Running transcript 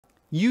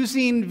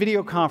using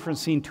video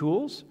conferencing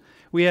tools.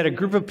 We had a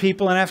group of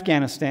people in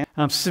Afghanistan,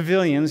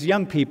 civilians,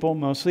 young people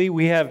mostly.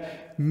 We have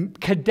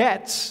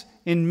cadets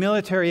in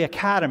military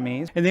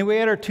academies. And then we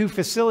had our 2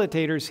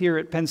 facilitators here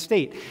at Penn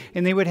State.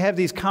 And they would have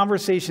these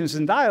conversations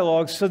and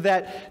dialogues so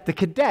that the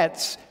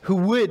cadets who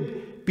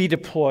would be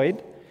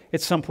deployed at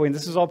some point,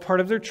 this is all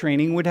part of their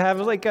training, would have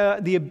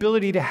the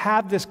ability to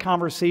have this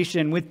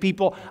conversation with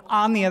people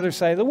on the other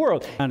side of the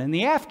world. And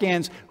the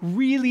Afghans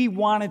really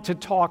wanted to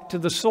talk to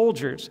the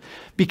soldiers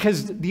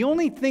because the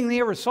only thing they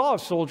ever saw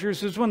of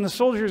soldiers is when the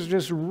soldiers were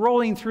just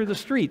rolling through the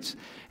streets.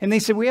 And they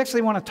said, we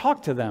actually want to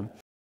talk to them.